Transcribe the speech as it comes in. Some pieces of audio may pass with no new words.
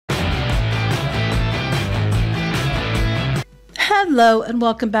Hello and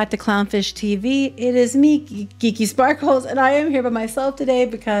welcome back to Clownfish TV. It is me, Geeky Sparkles, and I am here by myself today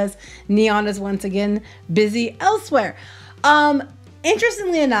because Neon is once again busy elsewhere.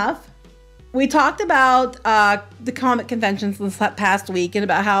 Interestingly enough, we talked about the comic conventions this past week and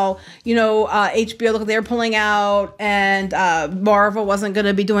about how, you know, HBO, look, they were pulling out, and Marvel wasn't going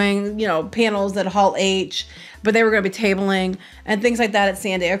to be doing, you know, panels at Hall H, but they were going to be tabling and things like that at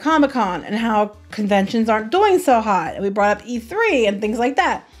San Diego Comic-Con, and how conventions aren't doing so hot. And we brought up E3 and things like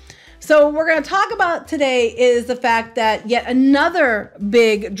that. So what we're going to talk about today is the fact that yet another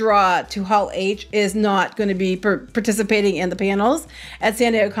big draw to Hall H is not going to be participating in the panels at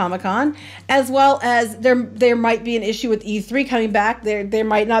San Diego Comic-Con, as well as there might be an issue with E3 coming back. They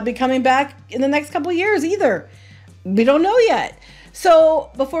might not be coming back in the next couple of years either. We don't know yet. So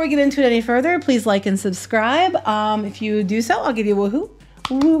before we get into it any further, please like and subscribe. If you do so, I'll give you a woohoo.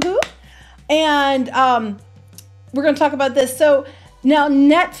 Woohoo. And we're going to talk about this. So now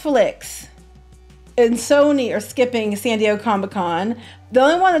Netflix and Sony are skipping San Diego Comic-Con. The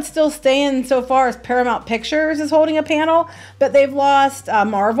only one that's still staying so far is Paramount Pictures is holding a panel, but they've lost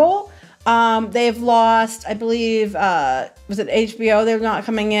Marvel. They've lost, I believe, was it HBO? They're not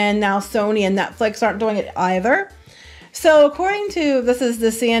coming in. Now Sony and Netflix aren't doing it either. So according to, this is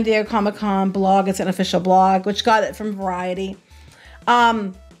the San Diego Comic-Con blog, it's an official blog, which got it from Variety.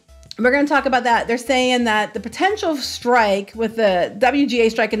 We're going to talk about that. They're saying that the potential strike with the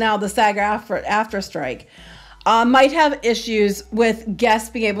WGA strike and now the SAG-AFTRA strike might have issues with guests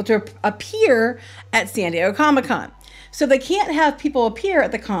being able to appear at San Diego Comic-Con. So they can't have people appear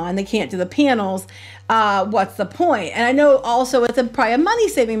at the con. They can't do the panels. What's the point? And I know also it's probably a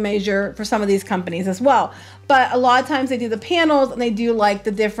money-saving measure for some of these companies as well. But a lot of times they do the panels and they do like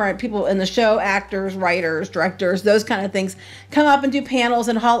the different people in the show, actors, writers, directors, those kind of things, come up and do panels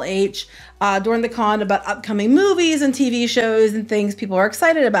in Hall H during the con about upcoming movies and TV shows and things people are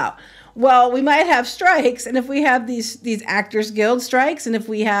excited about. Well, we might have strikes, and if we have these Actors Guild strikes, and if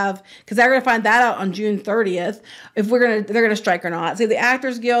we have, because they're going to find that out on June 30th, if they're going to strike or not. So the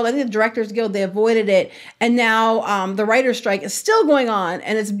Actors Guild, I think the Directors Guild, they avoided it, and now the Writers' strike is still going on,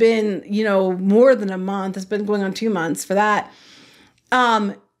 and it's been, you know, more than a month. It's been going on 2 months for that.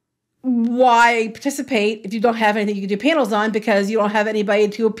 Why participate if you don't have anything you can do panels on, because you don't have anybody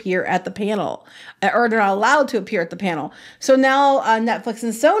to appear at the panel, or they're not allowed to appear at the panel. So now Netflix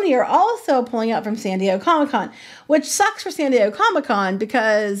and Sony are also pulling out from San Diego Comic-Con, which sucks for San Diego Comic-Con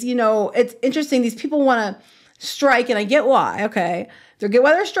because, you know, it's interesting. These people want to strike, and I get why. Okay, they get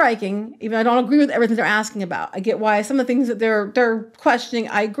why they're striking, even though I don't agree with everything they're asking about. I get why some of the things that they're questioning,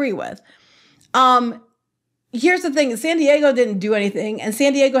 I agree with. Here's the thing, San Diego didn't do anything, and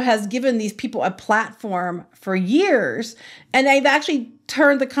San Diego has given these people a platform for years, and they've actually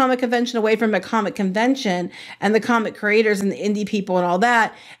turned the comic convention away from a comic convention and the comic creators and the indie people and all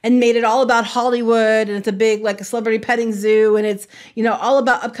that, and made it all about Hollywood, and it's a big, like a celebrity petting zoo, and it's, you know, all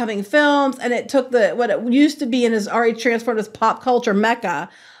about upcoming films, and it took what it used to be and has already transformed as pop culture mecca.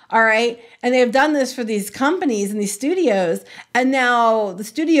 All right. And they've done this for these companies and these studios, and now the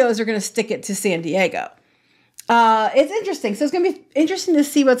studios are going to stick it to San Diego. It's interesting. So it's going to be interesting to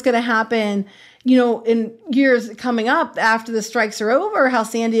see what's going to happen, you know, in years coming up after the strikes are over, how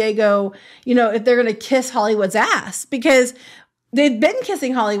San Diego, you know, if they're going to kiss Hollywood's ass, because they've been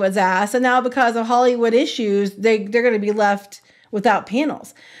kissing Hollywood's ass. And now because of Hollywood issues, they're going to be left without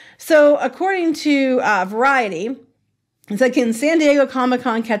panels. So according to Variety, it's like, can San Diego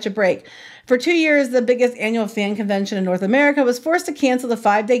Comic-Con catch a break? For 2 years, the biggest annual fan convention in North America was forced to cancel the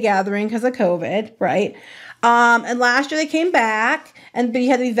 5-day gathering because of COVID, right? And last year they came back, but you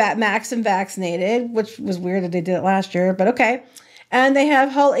had to be maxed and vaccinated, which was weird that they did it last year, but okay. And they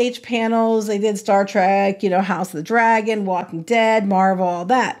have Hall H panels. They did Star Trek, you know, House of the Dragon, Walking Dead, Marvel, all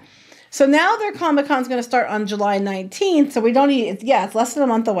that. So now their Comic-Con is going to start on July 19th. So we don't need, it's less than a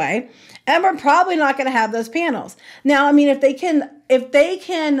month away. And we're probably not going to have those panels. Now, I mean, if they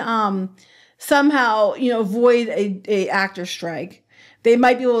can somehow, you know, avoid a actor strike, they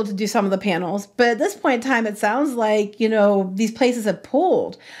might be able to do some of the panels. But at this point in time, it sounds like, you know, these places have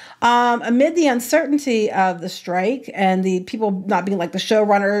pulled. Amid the uncertainty of the strike and the people not being like the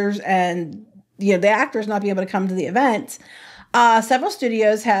showrunners and, you know, the actors not being able to come to the event, several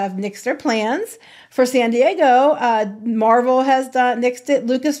studios have nixed their plans for San Diego. Marvel has nixed it.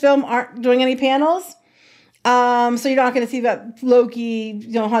 Lucasfilm aren't doing any panels. So you're not going to see that Loki,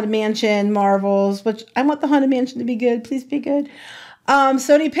 you know, Haunted Mansion, Marvels, which I want the Haunted Mansion to be good. Please be good.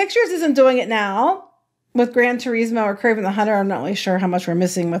 Sony Pictures isn't doing it now with Gran Turismo or Kraven the Hunter. I'm not really sure how much we're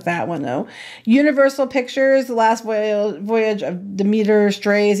missing with that one, though. Universal Pictures, The Last Voyage of Demeter,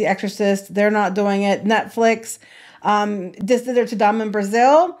 Strays, The Exorcist, they're not doing it. Netflix, Just did their Tudum in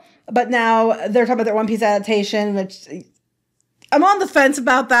Brazil, but now they're talking about their One Piece adaptation, which I'm on the fence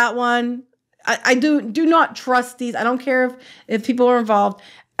about that one. I do not trust these. I don't care if people are involved.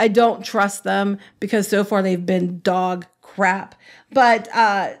 I don't trust them because so far they've been dog crap. But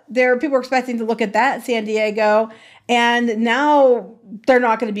there are people expecting to look at that in San Diego, and now they're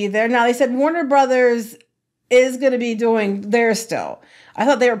not going to be there. Now they said Warner Brothers is going to be doing theirs still. I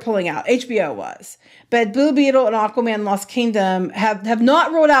thought they were pulling out. HBO was. But Blue Beetle and Aquaman Lost Kingdom have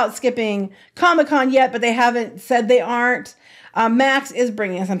not rolled out skipping Comic-Con yet, but they haven't said they aren't. Max is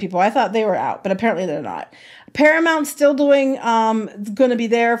bringing some people. I thought they were out, but apparently they're not. Paramount's still doing, going to be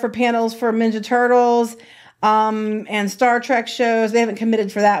there for panels for Ninja Turtles and Star Trek shows. They haven't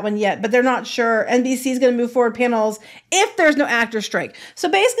committed for that one yet, but they're not sure. NBC is going to move forward panels if there's no actor strike. So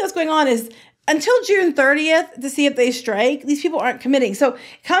basically what's going on is until June 30th to see if they strike, these people aren't committing. So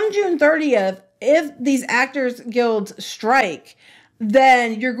come June 30th, if these actors guilds strike,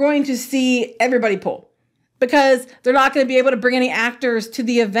 then you're going to see everybody pull. Because they're not going to be able to bring any actors to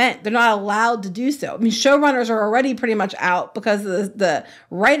the event. They're not allowed to do so. I mean, showrunners are already pretty much out because of the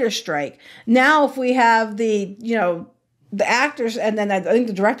writer's strike. Now, if we have the actors, and then I think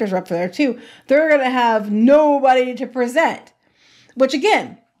the directors are up for there too, they're going to have nobody to present. Which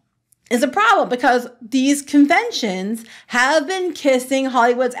again, is a problem because these conventions have been kissing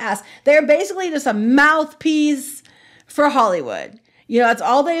Hollywood's ass. They're basically just a mouthpiece for Hollywood. That's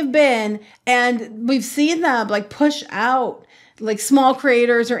all they've been. And we've seen them like push out like small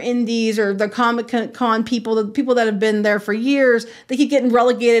creators or indies or the Comic-Con people, the people that have been there for years. They keep getting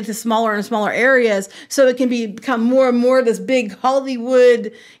relegated to smaller and smaller areas. So it can become more and more this big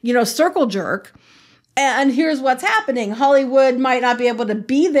Hollywood, circle jerk. And here's what's happening. Hollywood might not be able to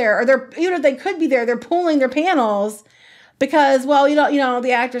be there, or even if they could be there, they're pulling their panels because, well,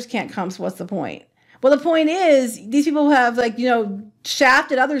 the actors can't come. So what's the point? Well, the point is these people have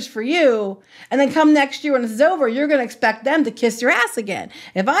shafted others for you, and then come next year when this is over, you're going to expect them to kiss your ass again.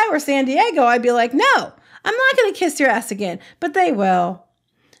 If I were San Diego, I'd be like, no, I'm not going to kiss your ass again, but they will.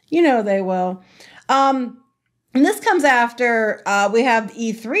 They will. And this comes after we have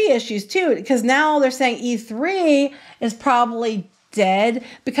E3 issues too, because now they're saying E3 is probably dead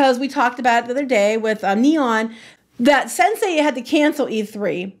because we talked about it the other day with Neon that Sensei had to cancel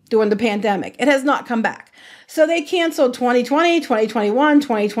E3 during the pandemic. It has not come back. So they canceled 2020, 2021,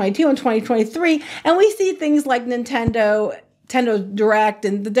 2022, and 2023. And we see things like Nintendo Direct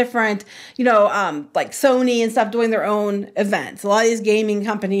and the different, like Sony and stuff doing their own events. A lot of these gaming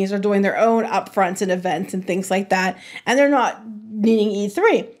companies are doing their own upfronts and events and things like that. And they're not needing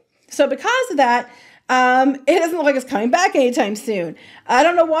E3. So because of that, it doesn't look like it's coming back anytime soon. I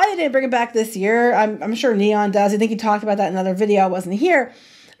don't know why they didn't bring it back this year. I'm sure Neon does. I think he talked about that in another video. I wasn't here.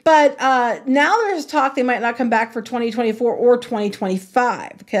 But now there's talk they might not come back for 2024 or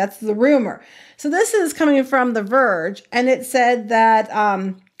 2025. Okay, that's the rumor. So this is coming from The Verge, and it said that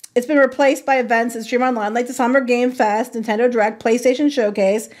it's been replaced by events that stream online, like the Summer Game Fest, Nintendo Direct, PlayStation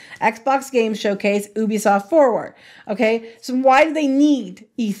Showcase, Xbox Game Showcase, Ubisoft Forward. Okay, so why do they need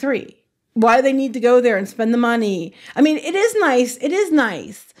E3? Why do they need to go there and spend the money? I mean, it is nice. It is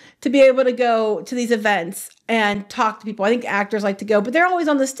nice to be able to go to these events and talk to people. I think actors like to go, but they're always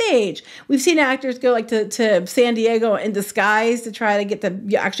on the stage. We've seen actors go to San Diego in disguise to try to get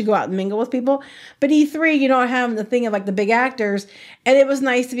to actually go out and mingle with people. But E3, you don't have the thing of like the big actors. And it was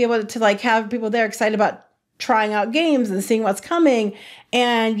nice to be able to like have people there excited about trying out games and seeing what's coming.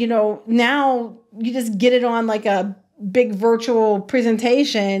 And, now you just get it on like a big virtual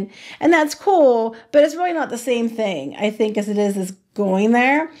presentation, and that's cool, but it's really not the same thing, I think, as it is going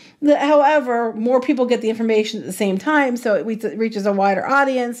there. However, more people get the information at the same time, so it reaches a wider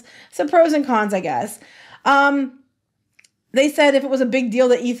audience. So pros and cons, I guess. They said if it was a big deal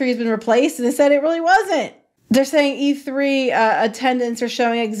that E3 has been replaced, and they said it really wasn't. They're saying E3 attendance are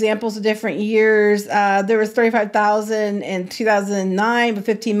showing examples of different years. There was 35,000 in 2009 with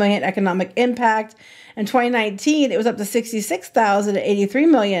 15 million economic impact. In 2019, it was up to 66,000 at 83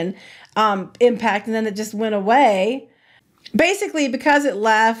 million impact, and then it just went away. Basically, because it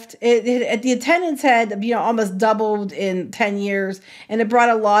left, the attendance had almost doubled in 10 years, and it brought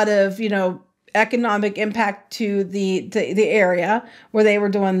a lot of economic impact to the area where they were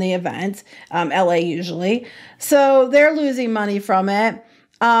doing the event, LA usually. So they're losing money from it.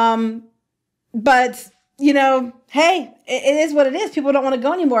 But hey, it is what it is. People don't want to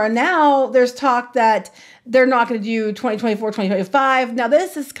go anymore. And now there's talk that they're not going to do 2024, 2025. Now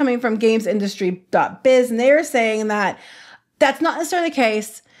this is coming from gamesindustry.biz, and they're saying that that's not necessarily the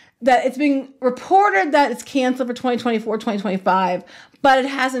case. that it's being reported that it's canceled for 2024, 2025, but it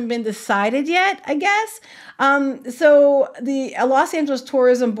hasn't been decided yet, I guess. So the Los Angeles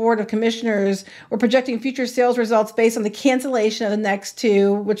Tourism Board of Commissioners were projecting future sales results based on the cancellation of the next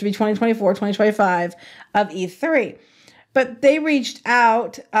two, which would be 2024, 2025 of E3. But they reached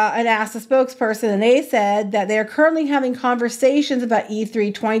out and asked a spokesperson, and they said that they are currently having conversations about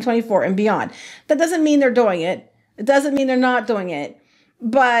E3 2024 and beyond. That doesn't mean they're doing it. It doesn't mean they're not doing it.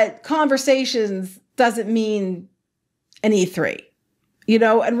 But conversations doesn't mean an E3. You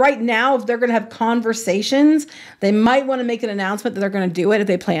know, and right now, if they're going to have conversations, they might want to make an announcement that they're going to do it if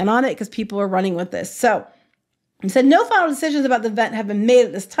they plan on it, because people are running with this. So he said no final decisions about the event have been made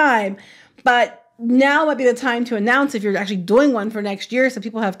at this time, but now might be the time to announce if you're actually doing one for next year, so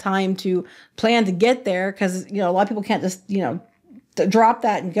people have time to plan to get there, because, you know, a lot of people can't just, you know, drop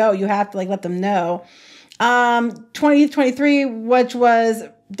that and go. You have to like let them know. 2023, which was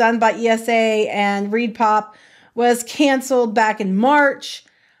done by ESA and Reed Pop, was canceled back in March.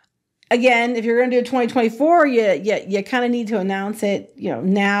 Again, if you're going to do 2024, you kind of need to announce it, you know,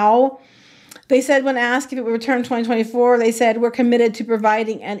 now. They said when asked if it would return 2024, they said, we're committed to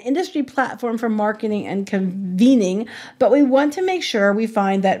providing an industry platform for marketing and convening, but we want to make sure we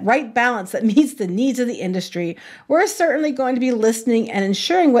find that right balance that meets the needs of the industry. We're certainly going to be listening and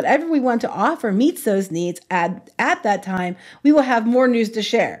ensuring whatever we want to offer meets those needs. At that time, we will have more news to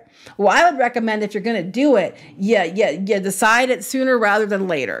share. Well, I would recommend if you're going to do it, you decide it sooner rather than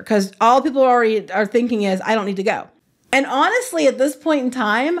later, because all people already are thinking is, I don't need to go. And honestly, at this point in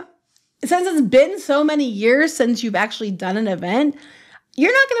time, since it's been so many years since you've actually done an event,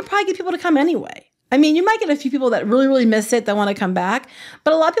 you're not going to probably get people to come anyway. I mean, you might get a few people that really, really miss it that want to come back,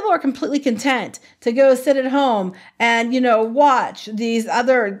 but a lot of people are completely content to go sit at home and, you know, watch these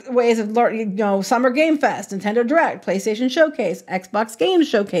other ways of learning, you know, Summer Game Fest, Nintendo Direct, PlayStation Showcase, Xbox Games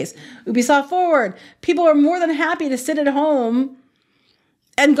Showcase, Ubisoft Forward. People are more than happy to sit at home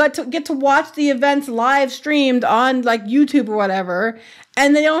and get to watch the events live streamed on like YouTube or whatever,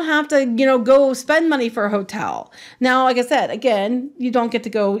 and they don't have to, you know, go spend money for a hotel. Now, like I said, again, you don't get to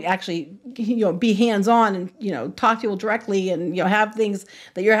go actually, you know, be hands-on and, you know, talk to people directly and, you know, have things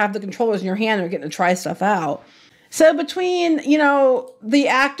that you have the controllers in your hand and are getting to try stuff out. So between, you know, the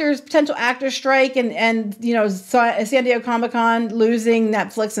potential actor strike and you know, San Diego Comic-Con losing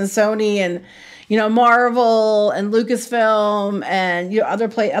Netflix and Sony and, you know, Marvel and Lucasfilm and, you know,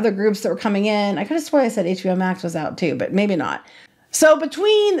 other groups that were coming in. I could have sworn I said HBO Max was out too, but maybe not. So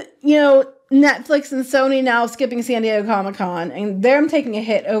between, you know, Netflix and Sony now skipping San Diego Comic-Con and them taking a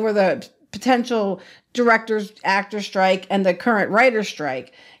hit over the potential directors, actor strike and the current writer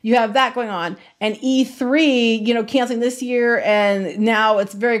strike, you have that going on. And E3, you know, canceling this year, and now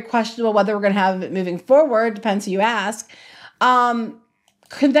it's very questionable whether we're going to have it moving forward. Depends who you ask.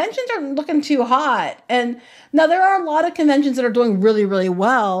 Conventions are looking too hot. And now there are a lot of conventions that are doing really, really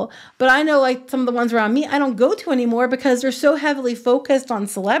well. But I know like some of the ones around me, I don't go to anymore because they're so heavily focused on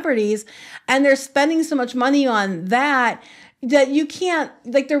celebrities and they're spending so much money on that you can't,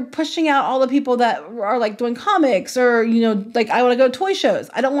 like, they're pushing out all the people that are like doing comics or, you know, like I want to go to toy shows.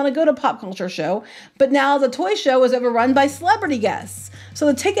 I don't want to go to pop culture show, but now the toy show is overrun by celebrity guests. So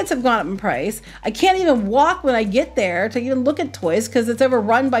the tickets have gone up in price. I can't even walk when I get there to even look at toys because it's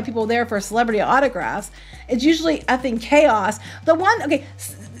overrun by people there for celebrity autographs. It's usually effing chaos.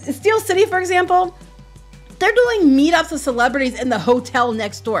 Steel City, for example, they're doing meetups of celebrities in the hotel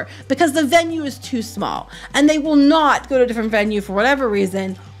next door because the venue is too small and they will not go to a different venue for whatever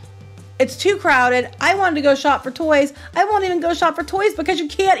reason. It's too crowded. I wanted to go shop for toys. I won't even go shop for toys because you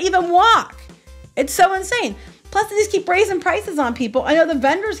can't even walk. It's so insane. Plus, they just keep raising prices on people. I know the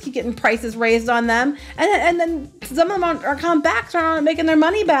vendors keep getting prices raised on them. And then some of them are coming back, starting making their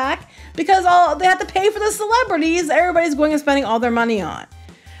money back because they have to pay for the celebrities everybody's going and spending all their money on.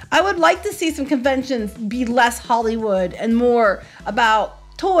 I would like to see some conventions be less Hollywood and more about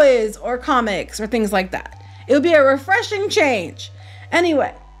toys or comics or things like that. It would be a refreshing change.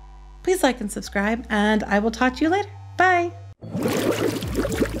 Anyway, please like and subscribe, and I will talk to you later. Bye.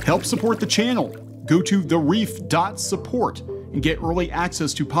 Help support the channel. Go to thereef.support and get early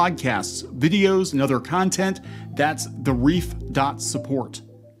access to podcasts, videos, and other content. That's thereef.support.